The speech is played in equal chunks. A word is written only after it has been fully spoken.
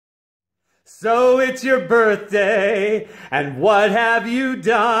So it's your birthday, and what have you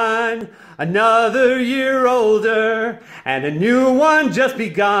done? Another year older, and a new one just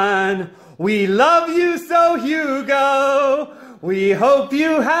begun. We love you so, Hugo. We hope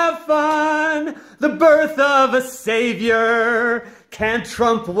you have fun. The birth of a savior can't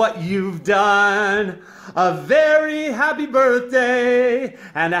trump what you've done. A very happy birthday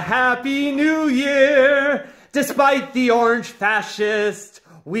and a happy new year. Despite the orange fascist,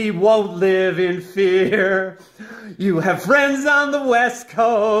 we won't live in fear. You have friends on the West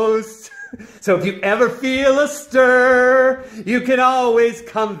Coast, so if you ever feel a stir, you can always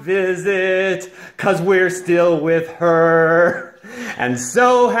come visit, 'cause we're still with her. And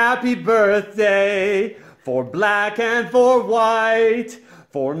so happy birthday for black and for white,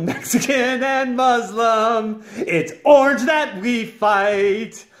 for Mexican and Muslim. It's orange that we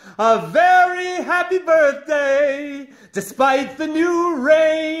fight. A very happy birthday, despite the new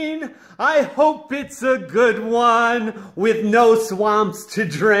rain. I hope it's a good one with no swamps to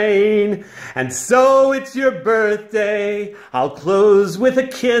drain. And so it's your birthday. I'll close with a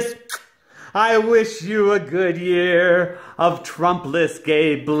kiss. I wish you a good year of Trumpless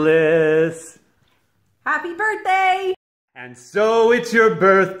gay bliss. Happy birthday! And so it's your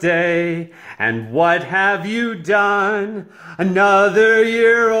birthday, and what have you done? Another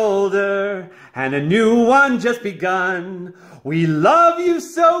year older, and a new one just begun. We love you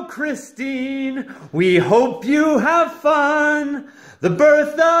so, Christine. We hope you have fun. The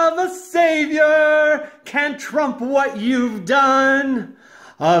birth of a savior can't trump what you've done.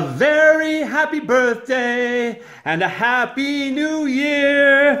 A very happy birthday and a happy new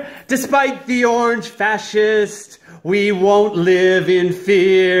year. Despite the orange fascist, we won't live in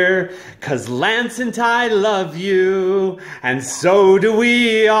fear. 'Cause Lance and I love you, and so do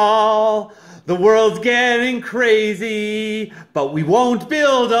we all. The world's getting crazy, but we won't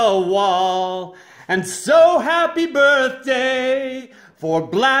build a wall. And so happy birthday for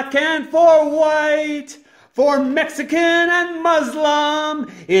black and for white, for Mexican and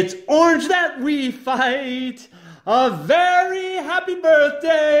Muslim. It's orange that we fight. A very happy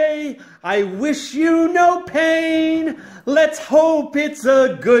birthday. I wish you no pain. Let's hope it's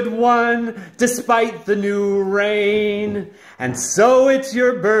a good one, despite the new rain. And so it's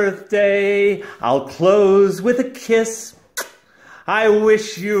your birthday. I'll close with a kiss. I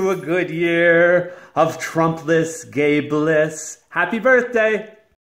wish you a good year of Trumpless gay bliss. Happy birthday.